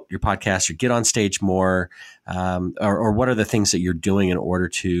 promote your podcast or get on stage more? Or what are the things that you're doing in order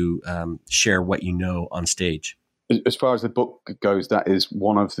to share what you know on stage? as far as the book goes, that is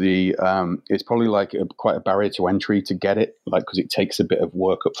one of the. It's probably like quite a barrier to entry to get it, like because it takes a bit of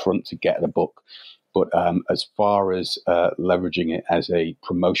work up front to get the book. But as far as leveraging it as a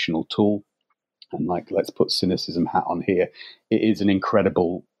promotional tool, and like let's put cynicism hat on here, it is an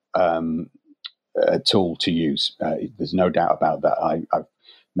incredible tool to use. There's no doubt about that. I've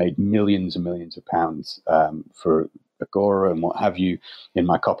made millions and millions of pounds for Agora and what have you in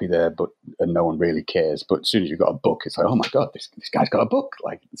my copy there, and no one really cares. But as soon as you've got a book, it's like, oh my God, this guy's got a book.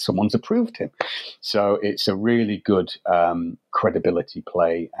 Like someone's approved him. So it's a really good credibility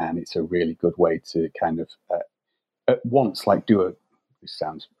play, and it's a really good way to kind of at once like this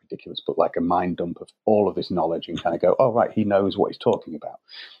sounds ridiculous, but like a mind dump of all of this knowledge and kind of go, oh, right, he knows what he's talking about.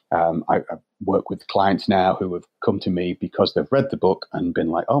 I work with clients now who have come to me because they've read the book and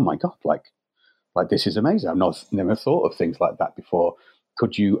been like, oh my God, like this is amazing. I've never thought of things like that before.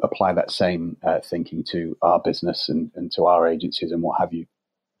 Could you apply that same thinking to our business and to our agencies and what have you?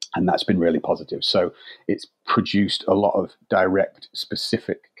 And that's been really positive. So it's produced a lot of direct,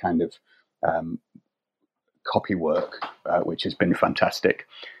 specific kind of copy work, which has been fantastic.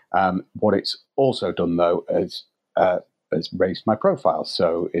 What it's also done, though, is has raised my profile.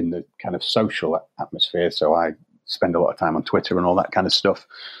 So in the kind of social atmosphere, so I spend a lot of time on Twitter and all that kind of stuff.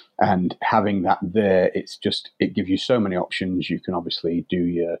 And having that there, it gives you so many options. You can obviously do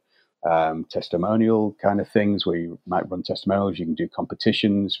your testimonial kind of things where you might run testimonials. You can do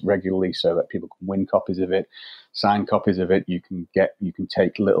competitions regularly so that people can win copies of it, sign copies of it. You can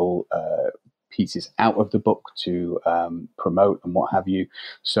take little pieces out of the book to promote and what have you.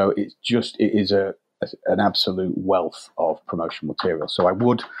 So it is an absolute wealth of promotional material. So I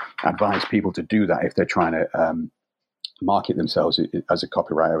would advise people to do that if they're trying to market themselves as a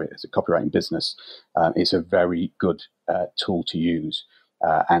copywriter, as a copywriting business. It's a very good tool to use.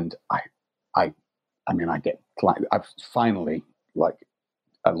 And I get clients. I've finally, like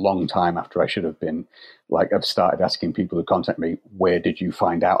a long time after I should have been, like I've started asking people who contact me, where did you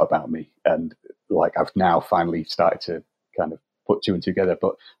find out about me? And like I've now finally started to kind of put two and two together.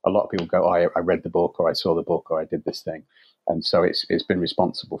 But a lot of people go, oh, I read the book, or I saw the book, or I did this thing. And so it's been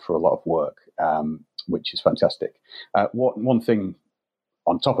responsible for a lot of work, which is fantastic. One thing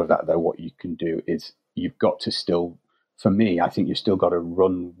on top of that, though, what you can do is you've got to still, for me, I think you've still got to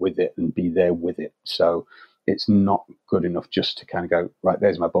run with it and be there with it. So it's not good enough just to kind of go, right,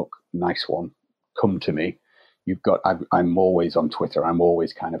 there's my book, nice one, come to me. I'm always on Twitter. I'm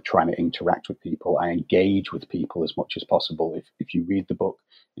always kind of trying to interact with people. I engage with people as much as possible. If you read the book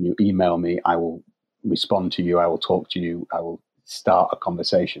and you email me, I will respond to you. I will talk to you. I will start a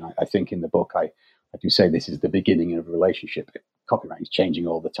conversation. I think in the book, I do say this is the beginning of a relationship. Copywriting is changing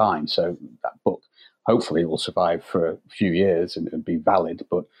all the time. So that book hopefully will survive for a few years and be valid,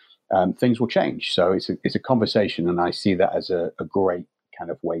 but things will change. So it's a conversation, and I see that as a great kind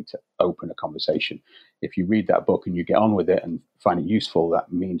of way to open a conversation. If you read that book and you get on with it and find it useful,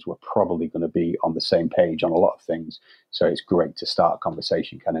 that means we're probably going to be on the same page on a lot of things. So it's great to start a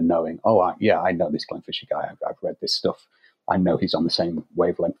conversation kind of knowing, I know this Glenn Fisher guy. I've read this stuff. I know he's on the same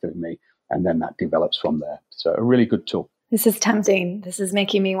wavelength as me. And then that develops from there. So a really good tool. This is tempting. This is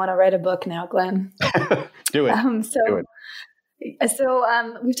making me want to write a book now, Glenn. Do it. Do it. So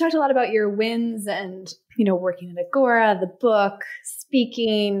we've talked a lot about your wins and, working at Agora, the book,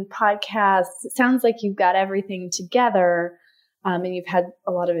 speaking, podcasts. It sounds like you've got everything together and you've had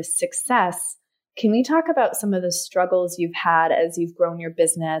a lot of success. Can we talk about some of the struggles you've had as you've grown your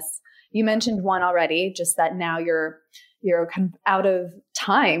business? You mentioned one already, just that now you're kind of out of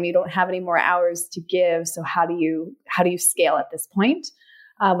time. You don't have any more hours to give. So how do you scale at this point?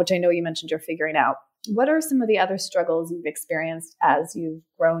 Which I know you mentioned you're figuring out. What are some of the other struggles you've experienced as you've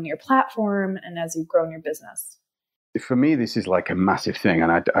grown your platform and as you've grown your business? For me, this is like a massive thing,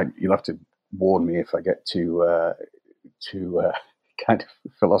 and you'll have to warn me if I get too kind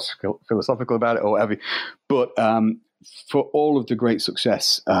of philosophical about it or whatever. But for all of the great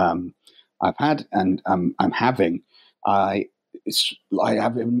success I've had and I'm having, I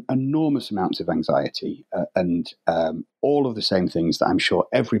have enormous amounts of anxiety and all of the same things that I'm sure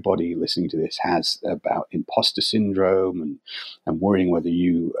everybody listening to this has about imposter syndrome and worrying whether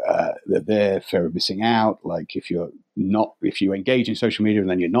they're there, fear of missing out. Like if you engage in social media and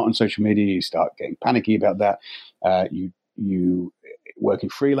then you're not on social media, you start getting panicky about that. You working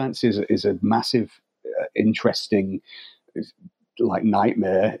freelance is a massive, interesting like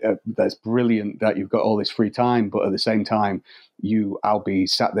nightmare. That's brilliant that you've got all this free time, but at the same time I'll be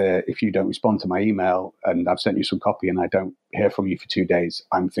sat there if you don't respond to my email and I've sent you some copy and I don't hear from you for 2 days.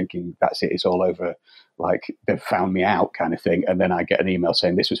 I'm thinking that's it, it's all over, like they've found me out kind of thing. And then I get an email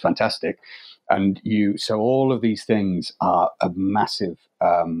saying this was fantastic. So all of these things are a massive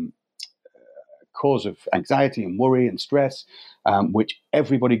cause of anxiety and worry and stress, which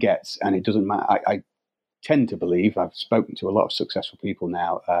everybody gets, and it doesn't matter. I tend to believe, I've spoken to a lot of successful people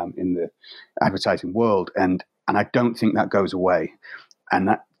now in the advertising world, and I don't think that goes away. And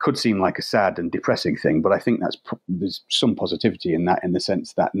that could seem like a sad and depressing thing, but I think there's some positivity in that, in the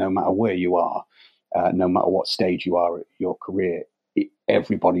sense that no matter where you are, no matter what stage you are at your career,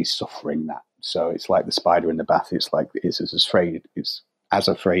 everybody's suffering that. So it's like the spider in the bath. It's like it's as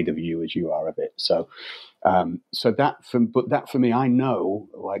afraid of you as you are of it. So that for me, I know,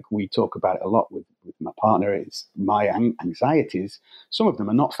 like we talk about it a lot with my partner, is my anxieties. Some of them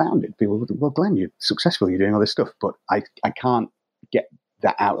are not founded. People will, well, Glenn, you're successful, you're doing all this stuff, but I can't get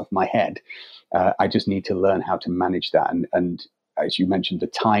that out of my head. I just need to learn how to manage that. And as you mentioned, the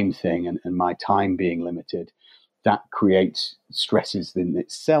time thing and my time being limited, that creates stresses in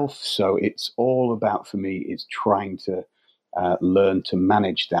itself. So it's all about, for me, is trying to learn to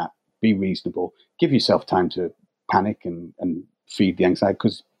manage that, be reasonable, give yourself time to panic and feed the anxiety,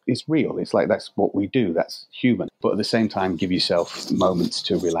 because it's real. It's like, that's what we do. That's human. But at the same time, give yourself moments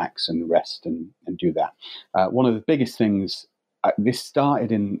to relax and rest and do that. One of the biggest things, this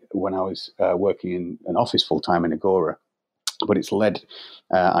started when I was working in an office full time in Agora, but it's led,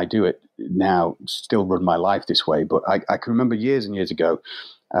 I do it now, still run my life this way. But I can remember years and years ago,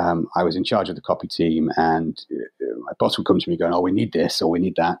 I was in charge of the copy team, and my boss would come to me going, oh, we need this or we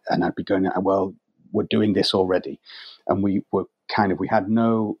need that. And I'd be going, well, we're doing this already. And we had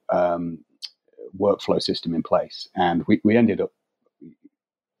no workflow system in place. And we ended up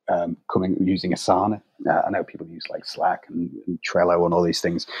using Asana. I know people use like Slack and Trello and all these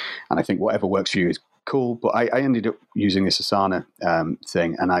things. And I think whatever works for you is cool. But I ended up using this Asana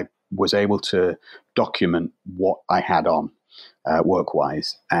thing, and I was able to document what I had on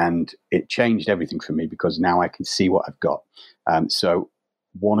work-wise. And it changed everything for me, because now I can see what I've got. So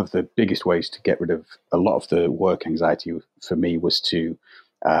one of the biggest ways to get rid of a lot of the work anxiety for me was to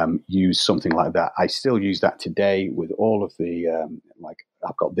use something like that. I still use that today with all of the,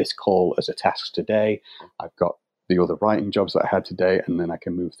 I've got this call as a task today. I've got the other writing jobs that I had today, and then I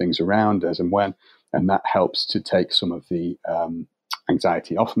can move things around as and when. And that helps to take some of the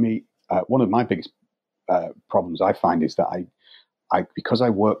anxiety off me. One of my biggest problems I find is that because I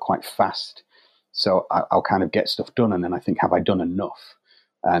work quite fast, so I'll kind of get stuff done, and then I think, have I done enough?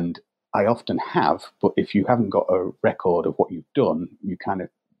 And I often have, but if you haven't got a record of what you've done, you kind of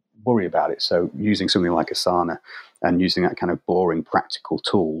worry about it. So using something like Asana and using that kind of boring practical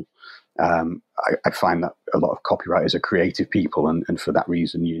tool, I find that a lot of copywriters are creative people, and for that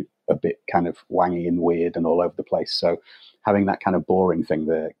reason, you're a bit kind of wangy and weird and all over the place. So having that kind of boring thing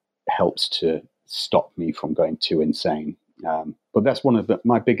there helps to stop me from going too insane. But that's one of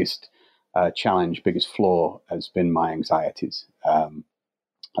my biggest challenge, biggest flaw has been my anxieties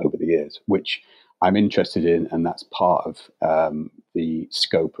over the years, which I'm interested in, and that's part of the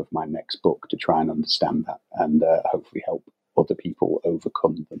scope of my next book, to try and understand that and hopefully help other people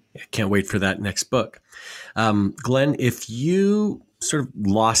overcome them. I can't wait for that next book. Glenn, if you sort of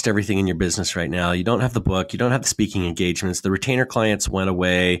lost everything in your business right now, you don't have the book, you don't have the speaking engagements, the retainer clients went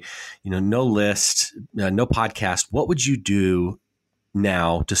away, no list, no podcast, what would you do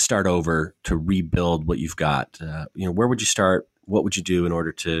now to start over, to rebuild what you've got? Where would you start? What would you do in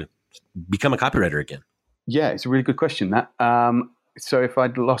order to become a copywriter again? Yeah, it's a really good question. That so if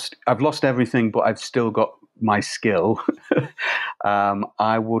I've lost everything, but I've still got my skill,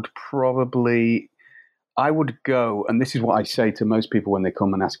 I would go, and this is what I say to most people when they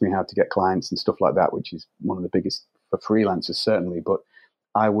come and ask me how to get clients and stuff like that, which is one of the biggest for freelancers, certainly. But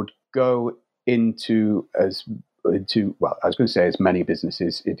I would go into I was going to say as many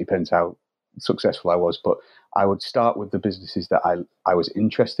businesses. It depends how successful I was, but I would start with the businesses that I was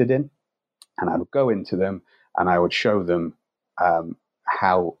interested in, and I would go into them and I would show them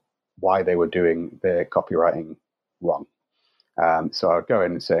why they were doing their copywriting wrong. So I would go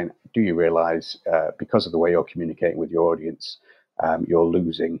in and say, do you realize because of the way you're communicating with your audience, you're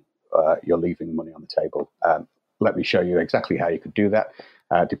leaving money on the table? Let me show you exactly how you could do that.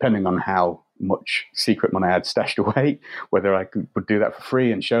 Depending on how much secret money I had stashed away, whether I would do that for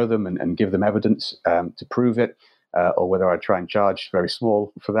free and show them and give them evidence to prove it, or whether I'd try and charge very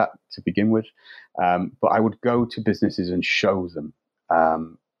small for that to begin with. But I would go to businesses and show them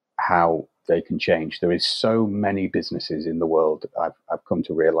how they can change. There is so many businesses in the world, I've come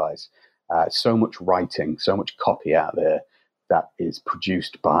to realize, so much writing, so much copy out there that is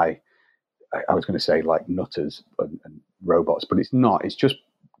produced by, I was going to say like nutters and robots, but it's not. It's just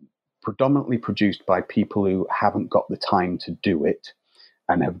predominantly produced by people who haven't got the time to do it,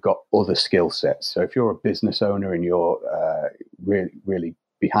 and have got other skill sets. So if you're a business owner and you're really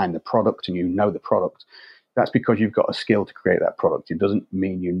behind the product and you know the product, that's because you've got a skill to create that product. It doesn't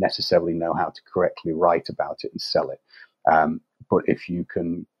mean you necessarily know how to correctly write about it and sell it. But if you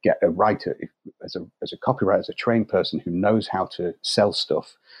can get a writer, as a copywriter, as a trained person who knows how to sell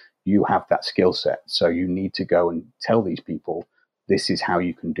stuff, you have that skill set. So you need to go and tell these people, this is how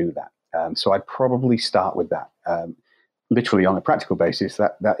you can do that. So I'd probably start with that. Literally on a practical basis,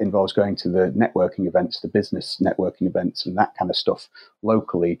 that involves going to the networking events, the business networking events and that kind of stuff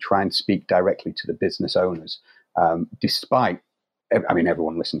locally, try and speak directly to the business owners. Despite, I mean,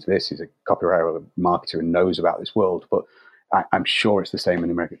 everyone listening to this is a copywriter or a marketer and knows about this world, but I'm sure it's the same in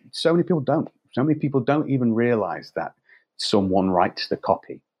America. So many people don't. So many people don't even realize that someone writes the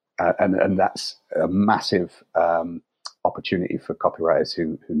copy. And that's a massive opportunity for copywriters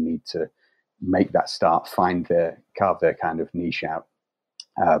who need to make that start, carve their kind of niche out.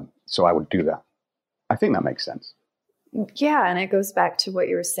 So I would do that. I think that makes sense. Yeah. And it goes back to what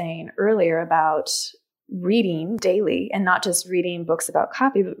you were saying earlier about reading daily, and not just reading books about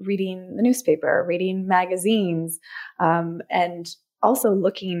copy, but reading the newspaper, reading magazines, and also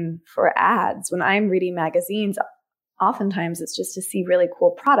looking for ads. When I'm reading magazines, oftentimes it's just to see really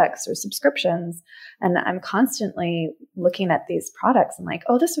cool products or subscriptions. And I'm constantly looking at these products and like,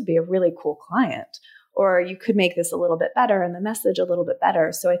 oh, this would be a really cool client. Or you could make this a little bit better and the message a little bit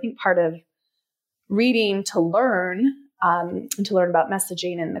better. So I think part of reading to learn and to learn about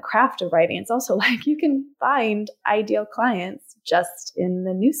messaging and the craft of writing, it's also like you can find ideal clients just in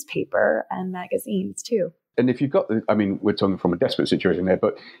the newspaper and magazines too. And if you've got we're talking from a desperate situation there,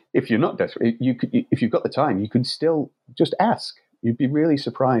 but if you're not desperate, if you've got the time, you can still just ask. You'd be really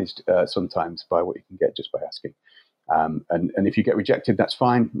surprised sometimes by what you can get just by asking. And if you get rejected, that's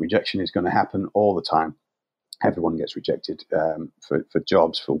fine. Rejection is going to happen all the time. Everyone gets rejected for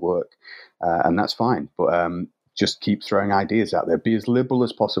jobs, for work, and that's fine. But just keep throwing ideas out there. Be as liberal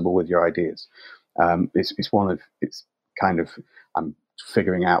as possible with your ideas. It's kind of, I'm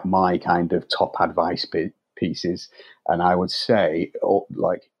figuring out my kind of top advice pieces, and I would say,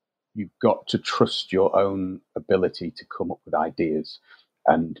 you've got to trust your own ability to come up with ideas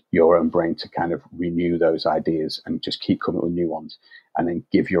and your own brain to kind of renew those ideas and just keep coming up with new ones, and then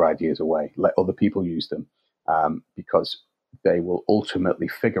give your ideas away. Let other people use them, because they will ultimately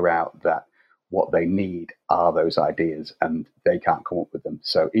figure out that what they need are those ideas and they can't come up with them.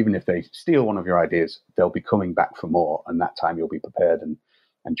 So even if they steal one of your ideas, they'll be coming back for more, and that time you'll be prepared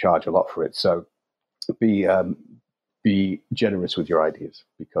and charge a lot for it. So be generous with your ideas,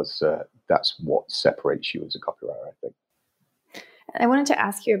 because that's what separates you as a copywriter, I think. I wanted to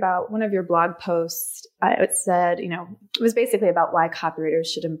ask you about one of your blog posts. It said, it was basically about why copywriters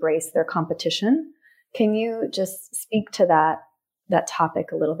should embrace their competition. Can you just speak to that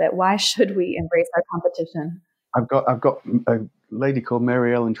topic a little bit? Why should we embrace our competition? I've got a lady called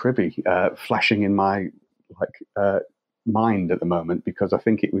Mary Ellen Tribby flashing in my mind at the moment, because I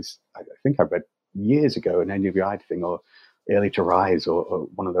think I read years ago an NWI thing, or Early to Rise, or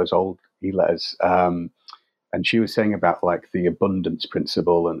one of those old e-letters, and she was saying about the abundance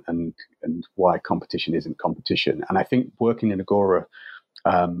principle and why competition isn't competition. And I think working in Agora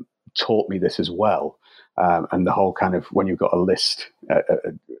taught me this as well. And the whole kind of, when you've got a list,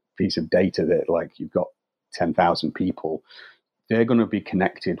 a piece of data that you've got 10,000 people, they're going to be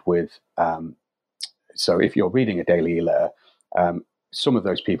connected with. So if you're reading a daily e-letter, some of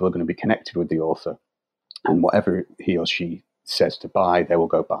those people are going to be connected with the author, and whatever he or she says to buy, they will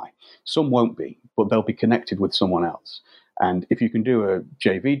go buy. Some won't be, but they'll be connected with someone else. And if you can do a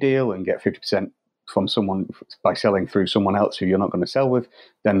JV deal and get 50% from someone by selling through someone else who you're not going to sell with,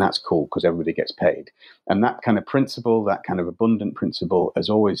 then that's cool, because everybody gets paid. And that kind of principle, that kind of abundant principle, has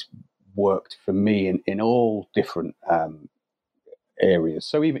always worked for me in all different areas.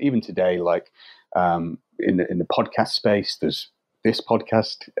 So even today, in the podcast space, there's this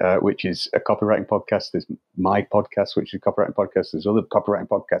podcast, which is a copywriting podcast. There's my podcast, which is a copywriting podcast. There's other copywriting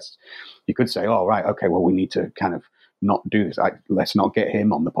podcasts. You could say, oh, right, okay, well, we need to kind of not do this. Let's not get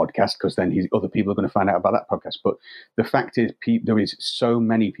him on the podcast, because then other people are going to find out about that podcast. But the fact is, there is so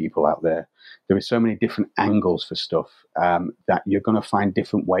many people out there. There is so many different angles for stuff that you're going to find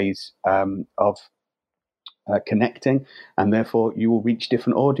different ways of connecting, and therefore you will reach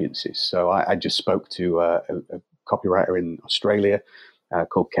different audiences. So I just spoke to a copywriter in Australia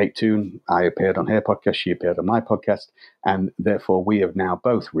called Kate Toon. I appeared on her podcast, she appeared on my podcast, and therefore we have now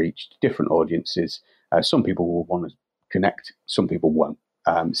both reached different audiences. Some people will want to connect, some people won't.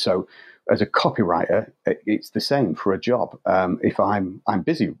 So as a copywriter, it's the same for a job. If I'm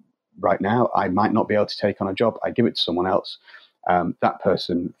busy right now, I might not be able to take on a job. I give it to someone else. That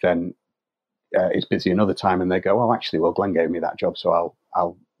person then is busy another time, and they go, "Oh, actually, well, Glenn gave me that job, so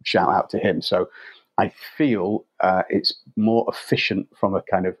I'll shout out to him." So I feel it's more efficient from a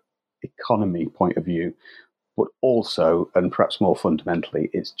kind of economy point of view, but also, and perhaps more fundamentally,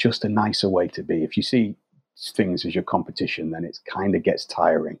 it's just a nicer way to be. If you see things as your competition, then it kind of gets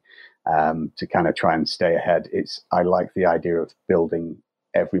tiring to kind of try and stay ahead. I like the idea of building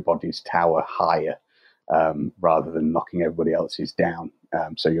everybody's tower higher rather than knocking everybody else's down.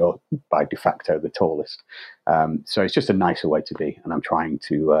 So you're by de facto the tallest. So it's just a nicer way to be, and I'm trying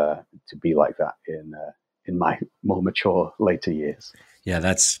to be like that in my more mature later years. Yeah,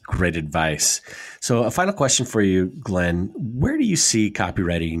 that's great advice. So a final question for you, Glenn. Where do you see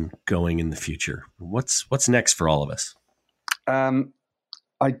copywriting going in the future? What's next for all of us?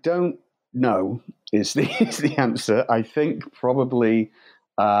 I don't know is the answer. I think probably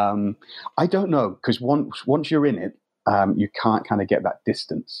I don't know, because once you're in it, you can't kind of get that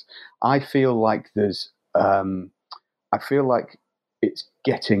distance. I feel like it's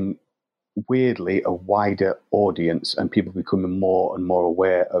getting weirdly a wider audience, and people becoming more and more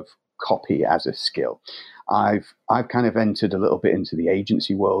aware of copy as a skill. I've kind of entered a little bit into the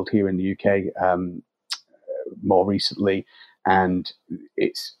agency world here in the UK more recently, and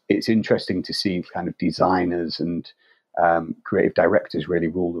it's interesting to see kind of designers and creative directors really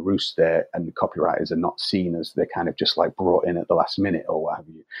rule the roost there, and the copywriters are not seen as they're kind of just like brought in at the last minute or what have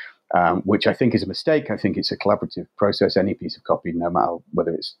you. Which I think is a mistake. I think it's a collaborative process, any piece of copy, no matter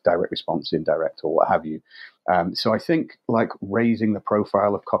whether it's direct response, indirect, or what have you. So I think like raising the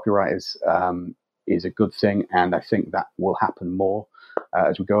profile of copywriters is a good thing, and I think that will happen more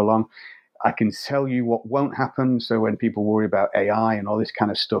as we go along. I can tell you what won't happen. So when people worry about AI and all this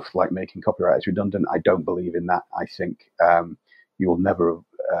kind of stuff, like making copywriters redundant, I don't believe in that. I think you will never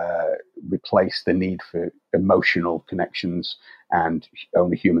replace the need for emotional connections, and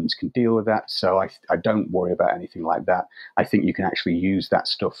only humans can deal with that. So I don't worry about anything like that. I think you can actually use that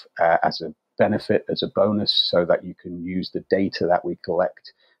stuff as a benefit, as a bonus, so that you can use the data that we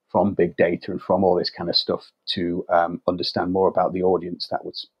collect from big data and from all this kind of stuff to understand more about the audience that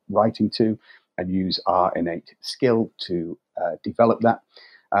was writing to, and use our innate skill to develop that.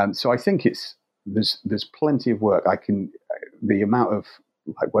 So I think there's plenty of work. The amount of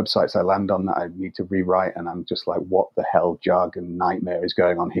like websites I land on that I need to rewrite, and I'm just like, what the hell jargon nightmare is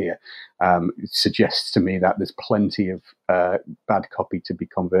going on here? It suggests to me that there's plenty of bad copy to be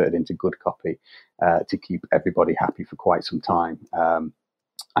converted into good copy to keep everybody happy for quite some time.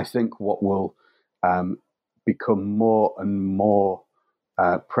 I think what will become more and more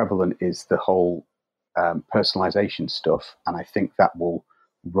prevalent is the whole personalization stuff, and I think that will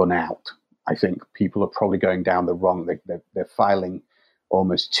run out. I think people are probably going down the wrong. They're filing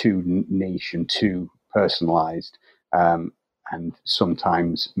almost too niche and too personalized, and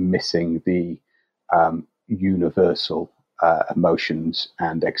sometimes missing the universal emotions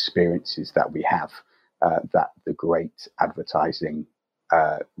and experiences that we have that the great advertising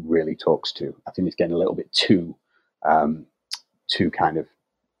really talks to. I think it's getting a little bit too kind of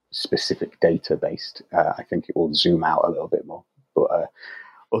specific data based. I think it will zoom out a little bit more, but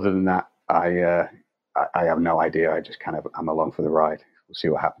other than that, I have no idea. I'm along for the ride. We'll see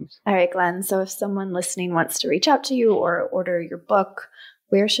what happens. All right, Glenn. So if someone listening wants to reach out to you or order your book,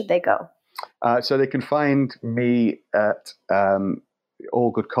 where should they go? So they can find me at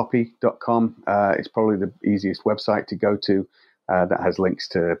allgoodcopy.com. It's probably the easiest website to go to. That has links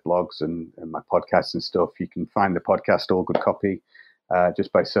to blogs and my podcasts and stuff. You can find the podcast All Good Copy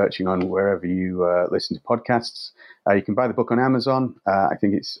just by searching on wherever you listen to podcasts. You can buy the book on Amazon. I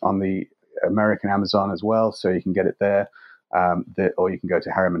think it's on the American Amazon as well, so you can get it there. Or you can go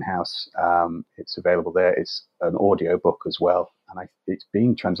to Harriman House. It's available there. It's an audio book as well, and it's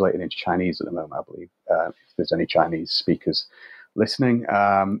being translated into Chinese at the moment, I believe, if there's any Chinese speakers listening.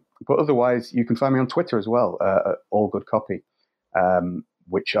 But otherwise, you can find me on Twitter as well, at All Good Copy,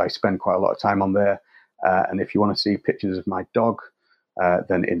 which I spend quite a lot of time on there. And if you want to see pictures of my dog,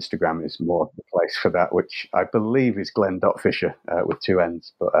 then Instagram is more the place for that, which I believe is Glenn.Fisher with two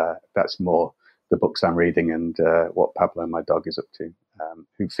N's. But that's more the books I'm reading and what Pablo, my dog, is up to,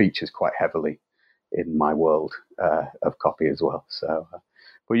 who features quite heavily in my world of copy as well. So,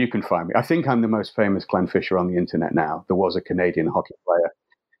 but you can find me. I think I'm the most famous Glenn Fisher on the internet now. There was a Canadian hockey player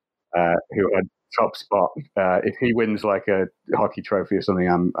who had top spot. If he wins like a hockey trophy or something,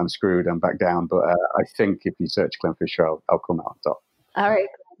 I'm screwed. I'm back down. But I think if you search Glenn Fisher, I'll come out on top. All right.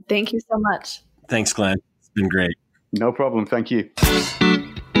 Thank you so much. Thanks, Glenn. It's been great. No problem. Thank you.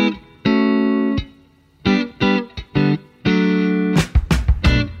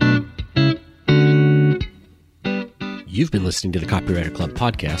 You've been listening to the Copywriter Club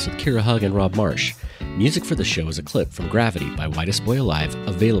podcast with Kira Hug and Rob Marsh. Music for the show is a clip from Gravity by Whitest Boy Alive,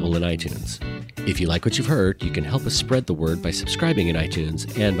 available in iTunes. If you like what you've heard, you can help us spread the word by subscribing in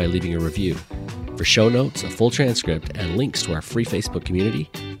iTunes and by leaving a review. For show notes, a full transcript, and links to our free Facebook community,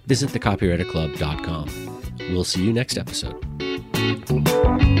 visit thecopywriterclub.com. We'll see you next episode.